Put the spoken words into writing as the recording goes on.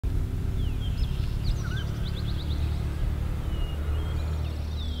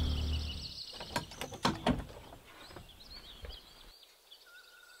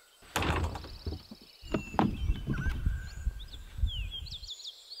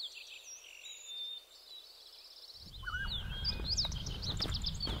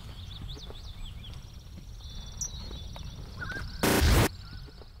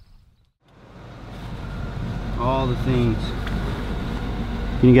the things.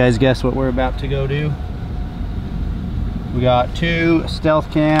 Can you guys guess what we're about to go do? We got two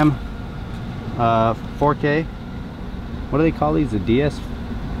Stealthcam 4K. What do they call these? The DS?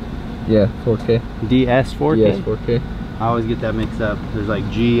 Yeah, 4K. DS 4K? DS 4K. I always get that mixed up. There's like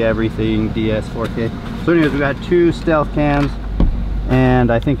G everything, DS 4K. So anyways, we got two Stealthcams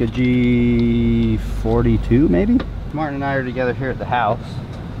and I think a G42 maybe? Martin and I are together here at the house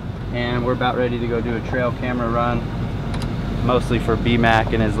and we're about ready to go do a trail camera run, mostly for B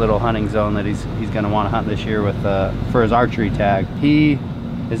Mack and his little hunting zone that he's gonna want to hunt this year with for his archery tag. He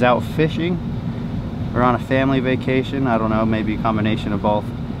is out fishing. We're on a family vacation. I don't know, maybe a combination of both.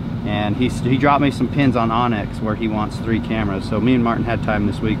 And he dropped me some pins on Onyx where he wants 3 cameras. So me and Martin had time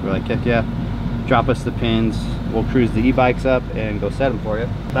this week. We're like, heck yeah, drop us the pins. We'll cruise the e-bikes up and go set them for you.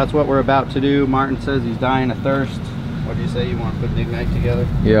 That's what we're about to do. Martin says he's dying of thirst. What do you say? You want to put an Ignite together?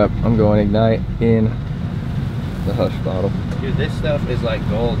 Yep, I'm going Ignite in the Hush bottle. Dude, this stuff is like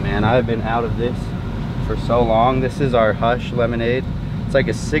gold, man. I've been out of this for so long. This is our Hush lemonade. It's like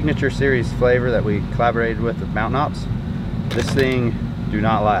a signature series flavor that we collaborated with Mountain Ops. This thing do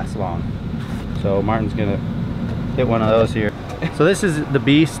not last long. So Martin's gonna hit one of those here. So this is the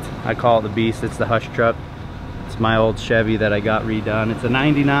Beast. I call it the Beast. It's the Hush truck. It's my old Chevy that I got redone. It's a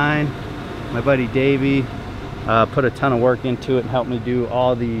 99. My buddy Davey put a ton of work into it and helped me do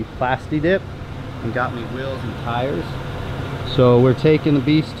all the plasti dip and got me wheels and tires. So we're taking the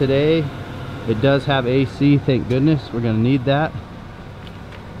Beast today. It does have AC, thank goodness. We're gonna need that.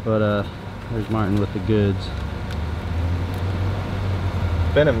 But there's Martin with the goods.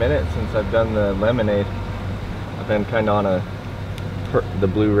 It's been a minute since I've done the lemonade. I've been kind of on the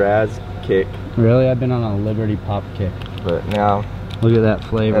blue Raz kick. Really? I've been on a Liberty Pop kick. But now, look at that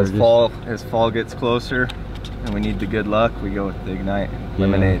flavor. As fall gets closer and we need the good luck, we go with the Ignite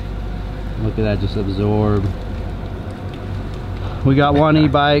lemonade. Look at that, just absorb. We got one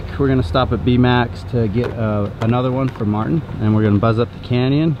e-bike. We're gonna stop at B Mack's to get another one for Martin, and we're gonna buzz up the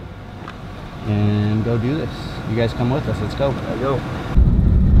canyon and go do this. You guys come with us. Let's go. Let's go.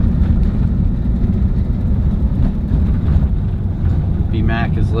 B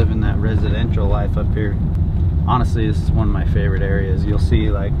Mack is living that residential life up here. Honestly, this is one of my favorite areas. You'll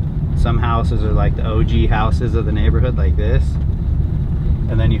see like some houses are like the OG houses of the neighborhood, like this,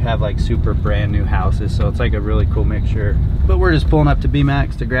 and then you have like super brand new houses, so it's like a really cool mixture. But we're just pulling up to B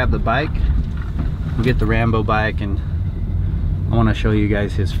Mack's to grab the bike. We'll get the Rambo bike, and I want to show you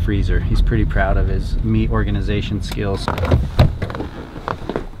guys his freezer. He's pretty proud of his meat organization skills.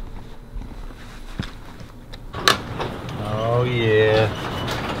 Oh yeah.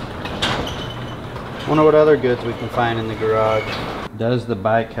 Wonder what other goods we can find in the garage. Does the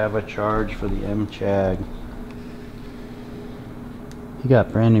bike have a charge for the M-Chag? You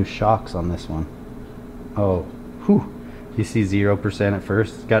got brand new shocks on this one. Oh, whew. You see 0% at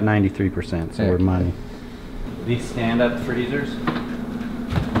first. It's got 93%, so we're money. These stand-up freezers.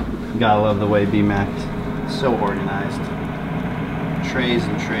 You gotta love the way B Mack's so organized. Trays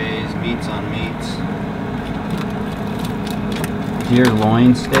and trays, meats on meats. Deer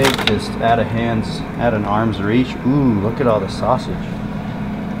loin steak, just out of an arm's reach. Ooh, look at all the sausage.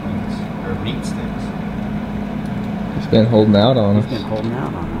 Or meat sticks. It's been holding out on us. It's been holding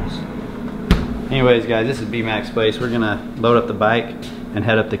out on us. Anyways, guys, this is B Mack's place. We're gonna load up the bike and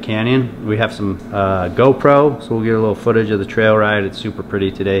head up the canyon. We have some GoPro, so we'll get a little footage of the trail ride. It's super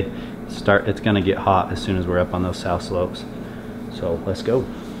pretty today. It's gonna get hot as soon as we're up on those south slopes. So let's go.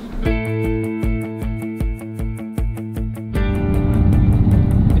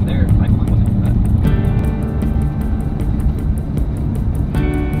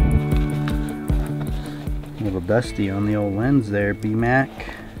 A little dusty on the old lens there, B Mack.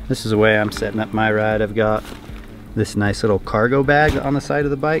 This is the way I'm setting up my ride. I've got this nice little cargo bag on the side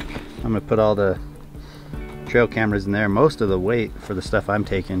of the bike. I'm gonna put all the trail cameras in there. Most of the weight for the stuff I'm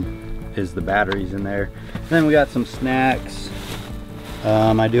taking is the batteries in there. And then we got some snacks.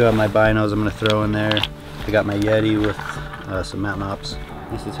 I do have my binos I'm gonna throw in there. I got my YETI with some Mountain Ops.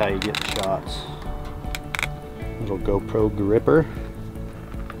 This is how you get the shots. Little GoPro gripper.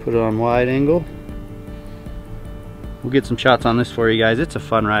 Put it on wide angle. We'll get some shots on this for you guys. It's a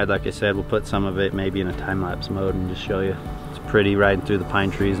fun ride, like I said. We'll put some of it maybe in a time-lapse mode and just show you. It's pretty riding through the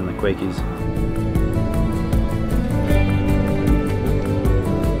pine trees and the Quakies.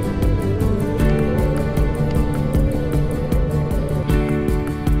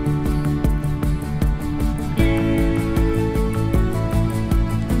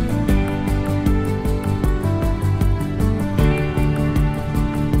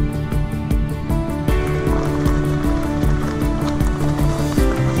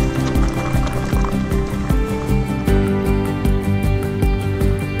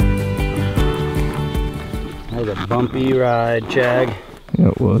 a bumpy ride, Chag. Yeah,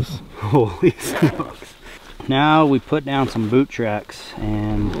 it was. Holy smokes. Now we put down some boot tracks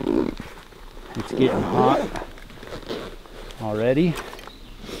and it's getting hot already. So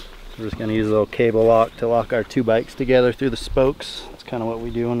we're just gonna use a little cable lock to lock our two bikes together through the spokes. That's kind of what we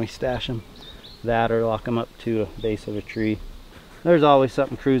do when we stash them. That or lock them up to a base of a tree. There's always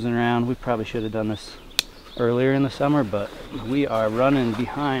something cruising around. We probably should have done this earlier in the summer, but we are running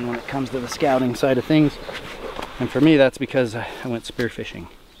behind when it comes to the scouting side of things. And for me, that's because I went spearfishing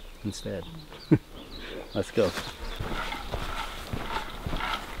instead. Let's go.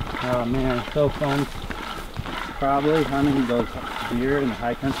 Oh man, so fun. Probably hunting those deer in the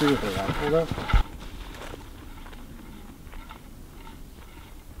high country with a rifle though.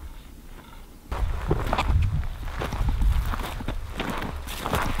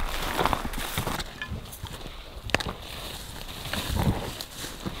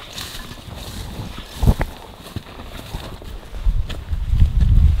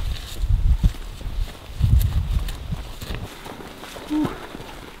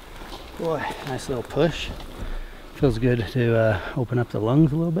 Boy, nice little push. Feels good to open up the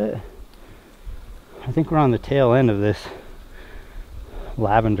lungs a little bit. I think we're on the tail end of this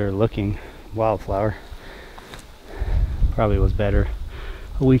lavender looking wildflower. Probably was better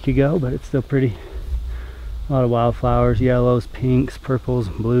a week ago, but it's still pretty. A lot of wildflowers, yellows, pinks, purples,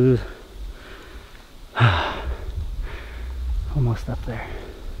 blues. Almost up there.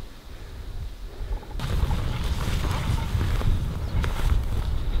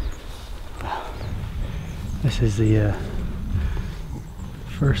 This is the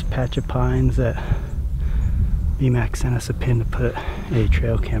first patch of pines that B Mack sent us a pin to put a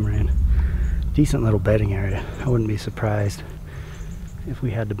trail camera in. Decent little bedding area. I wouldn't be surprised if we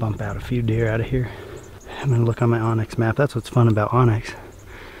had to bump out a few deer out of here. I'm gonna look on my OnX map. That's what's fun about OnX.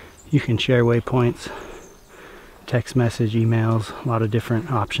 You can share waypoints, text message, emails, a lot of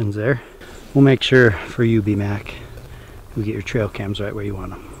different options there. We'll make sure for you, B Mack, we get your trail cams right where you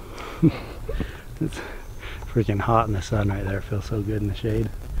want them. It's freaking hot in the sun right there. It feels so good in the shade.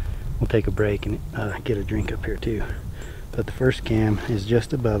 We'll take a break and get a drink up here too. But the first cam is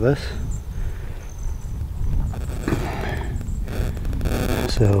just above us.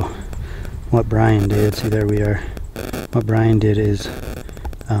 So what Brian did, see there we are. What Brian did is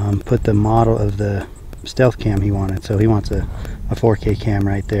put the model of the Stealthcam he wanted. So he wants a 4K cam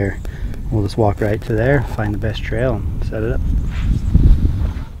right there. We'll just walk right to there, find the best trail and set it up.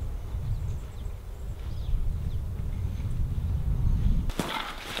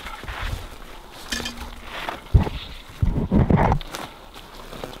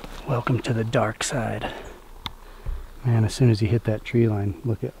 Welcome to the dark side. Man, as soon as you hit that tree line,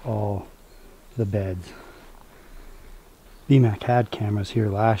 look at all the beds. B Mack had cameras here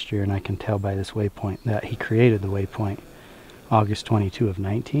last year, and I can tell by this waypoint that he created the waypoint August 22 of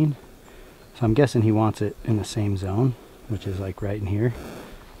 19. So I'm guessing he wants it in the same zone, which is like right in here.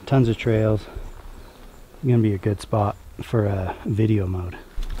 Tons of trails. Gonna be a good spot for a video mode.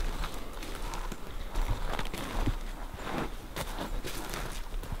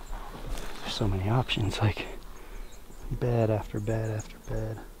 So many options, like bed after bed after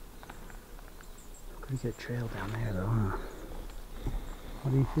bed. Pretty good trail down there though, huh?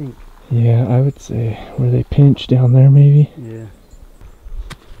 What do you think? Yeah, I would say where they pinch down there maybe. Yeah.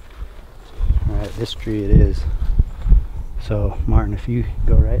 Alright, this tree it is. So Martin, if you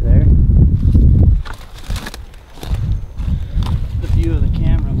go right there, the view of the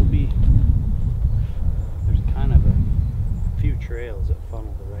camera will be, there's kind of a few trails that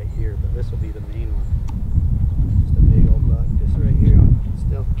funnel to right here, but this will be the main one. Just a big old buck, just right here on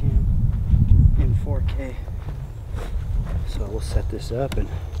Stealthcam in 4K. So we'll set this up and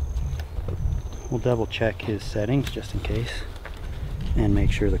we'll double check his settings just in case and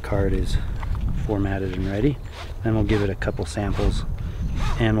make sure the card is formatted and ready. Then we'll give it a couple samples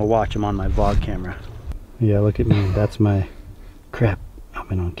and we'll watch them on my vlog camera. Yeah, look at me. That's my crap. I've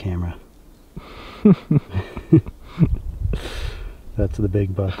been on camera. That's the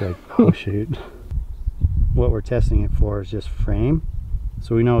big buck right. Oh shoot. What we're testing it for is just frame.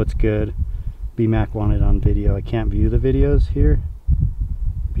 So we know it's good. B Mack wanted on video. I can't view the videos here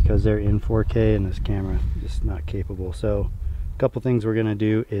because they're in 4K and this camera is just not capable. So a couple things we're gonna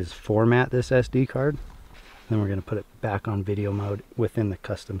do is format this SD card. Then we're gonna put it back on video mode within the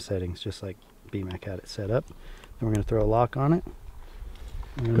custom settings, just like B Mack had it set up. Then we're gonna throw a lock on it.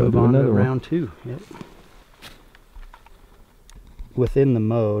 And move on to round two. Yep. Within the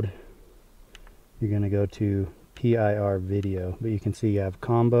mode, you're going to go to PIR video, but you can see you have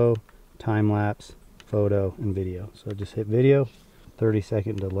combo, time lapse, photo, and video. So just hit video,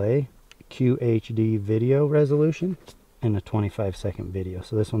 30-second delay, QHD video resolution and a 25-second video.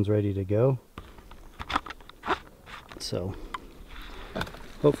 So this one's ready to go. So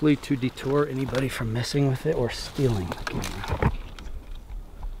hopefully to deter anybody from messing with it or stealing the camera.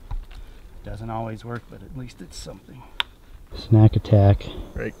 Doesn't always work, but at least it's something. Snack attack.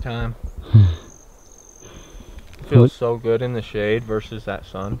 Break time. Feels so good in the shade versus that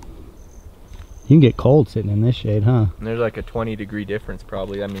sun. You can get cold sitting in this shade, huh? And there's like a 20-degree difference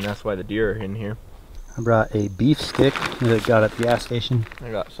probably. I mean, that's why the deer are in here. I brought a beef stick that I got at the gas station. I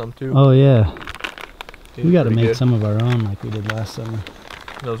got some too. Oh yeah. These We got to make good. some of our own like we did last summer.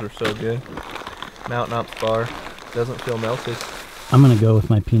 Those are so good. Mountain Ops bar. Doesn't feel melted. I'm going to go with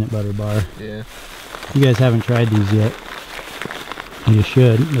my peanut butter bar. Yeah. You guys haven't tried these yet. You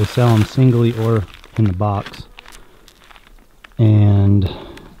should. They sell them singly or in the box. And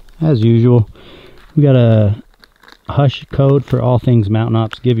as usual, we got a Hush code for all things Mountain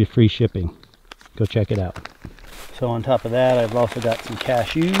Ops. Give you free shipping. Go check it out. So on top of that, I've also got some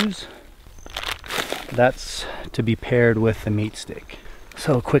cashews. That's to be paired with the meat stick.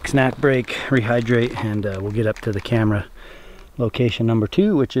 So a quick snack break, rehydrate, and we'll get up to the camera location number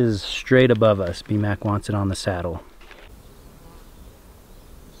 2, which is straight above us. B Mack wants it on the saddle.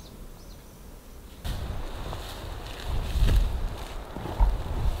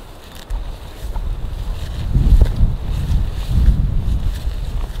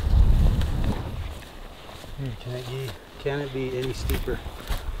 Can it be any steeper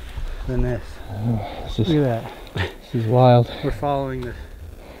than this? Look at that. This is wild. We're following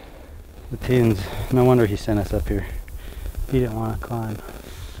the pins. No wonder he sent us up here. He didn't want to climb.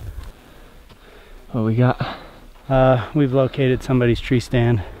 What we got? We've located somebody's tree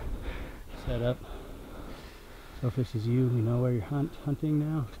stand set up. So if this is you, we know where you're hunting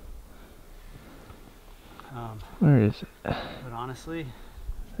now. Where is it? But honestly,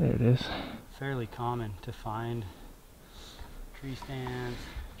 There it is. fairly common to find tree stands,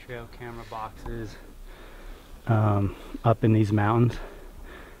 trail camera boxes up in these mountains.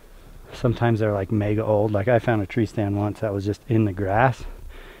 Sometimes they're like mega old. Like I found a tree stand once that was just in the grass.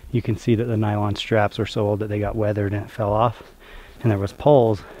 You can see that the nylon straps were so old that they got weathered and it fell off. And there was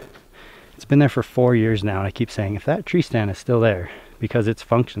poles. It's been there for 4 years now, and I keep saying if that tree stand is still there, because it's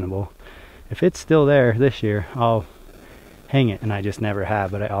functionable, if it's still there this year, I'll hang it. And I just never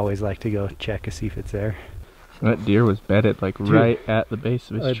have, but I always like to go check to see if it's there. That deer was bedded like right at the base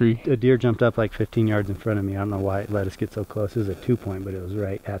of his tree. A deer jumped up like 15 yards in front of me. I don't know why it let us get so close. It was a 2-point, but it was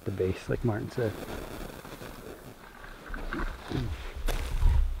right at the base, like Martin said.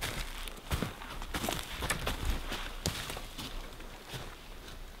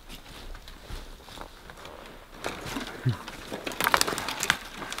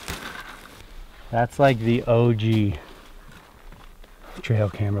 That's like the OG trail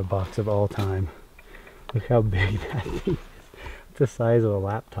camera box of all time. Look how big that thing is. It's the size of a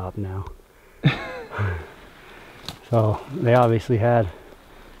laptop now. So they obviously had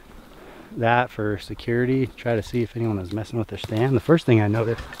that for security, try to see if anyone was messing with their stand. The first thing I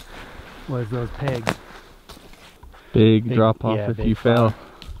noticed was those pegs. Big drop off, yeah, if you fell.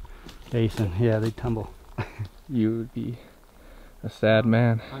 Basin, yeah, they'd tumble. You would be a sad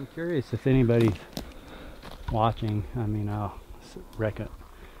man. I'm curious if anybody's watching. I mean, I'll reckon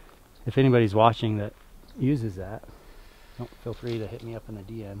if anybody's watching that uses that, don't feel free to hit me up in the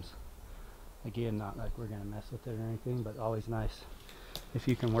DMs. Again, not like we're gonna mess with it or anything, but always nice if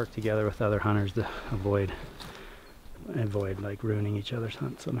you can work together with other hunters to avoid like ruining each other's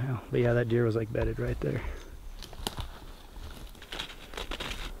hunt somehow. But yeah, that deer was like bedded right there.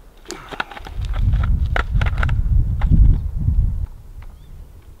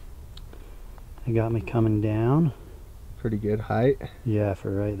 It got me coming down. Pretty good height. Yeah,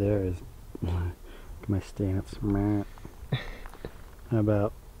 for right there is my stance. How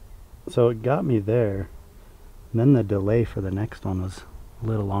about, so it got me there, and then the delay for the next one was a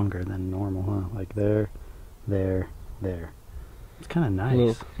little longer than normal, huh? Like there. It's kind of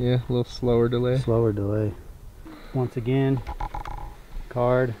nice. A little slower delay. Slower delay. Once again,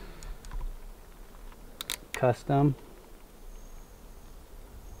 card, custom,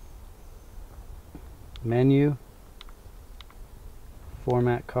 menu,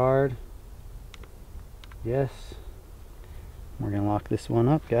 format card. Yes. We're gonna lock this one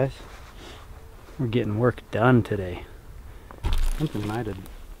up, guys. We're getting work done today. Something might have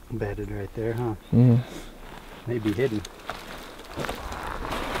bedded right there, huh? Yeah. Maybe hidden.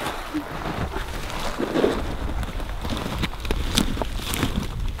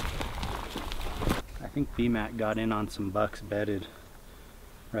 I think B Mack got in on some bucks bedded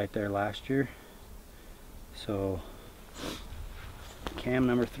right there last year. So cam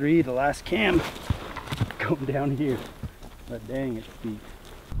number 3, the last cam, going down here, but dang, it's steep.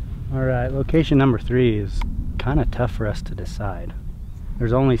 All right, location number 3 is kind of tough for us to decide.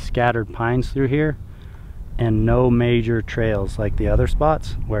 There's only scattered pines through here and no major trails like the other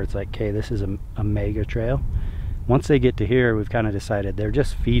spots where it's like, okay, this is a mega trail. Once they get to here, we've kind of decided they're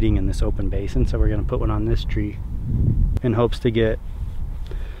just feeding in this open basin, so we're going to put one on this tree in hopes to get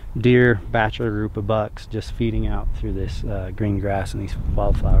deer, bachelor group of bucks just feeding out through this green grass and these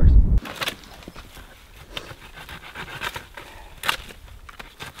wildflowers.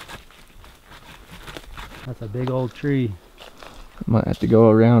 That's a big old tree. Might have to go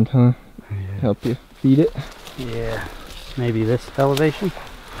around, huh? Yeah. Help you feed it. Yeah, maybe this elevation.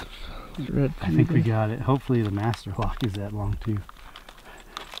 Red, I think we got it. Hopefully the master lock is that long too.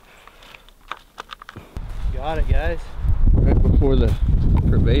 Got it, guys. Right before the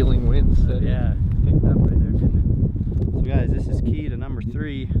prevailing wind set. Yeah, picked up right there, didn't it? So guys, this is key to number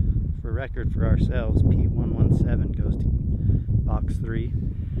 3 for record for ourselves. P117 goes to box 3.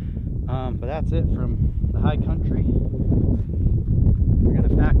 But that's it from the high country. We're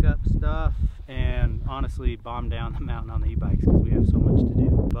gonna pack up stuff and honestly bomb down the mountain on the e-bikes because we have so much to do.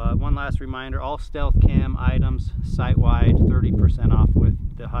 But one last reminder, all Stealthcam items site-wide 30% off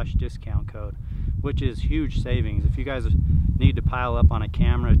with the Hush discount code, which is huge savings. If you guys need to pile up on a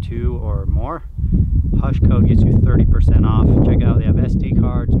camera 2 or more, Hush code gets you 30% off. Check out, they have SD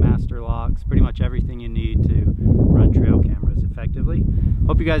cards, master locks, pretty much everything you need to run trail cameras effectively.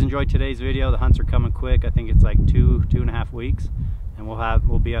 Hope you guys enjoyed today's video. The hunts are coming quick. I think it's like 2.5 weeks. And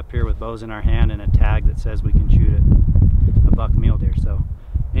we'll be up here with bows in our hand and a tag that says we can shoot a buck mule deer. So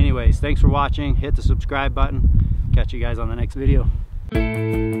anyways, thanks for watching. Hit the subscribe button. Catch you guys on the next video.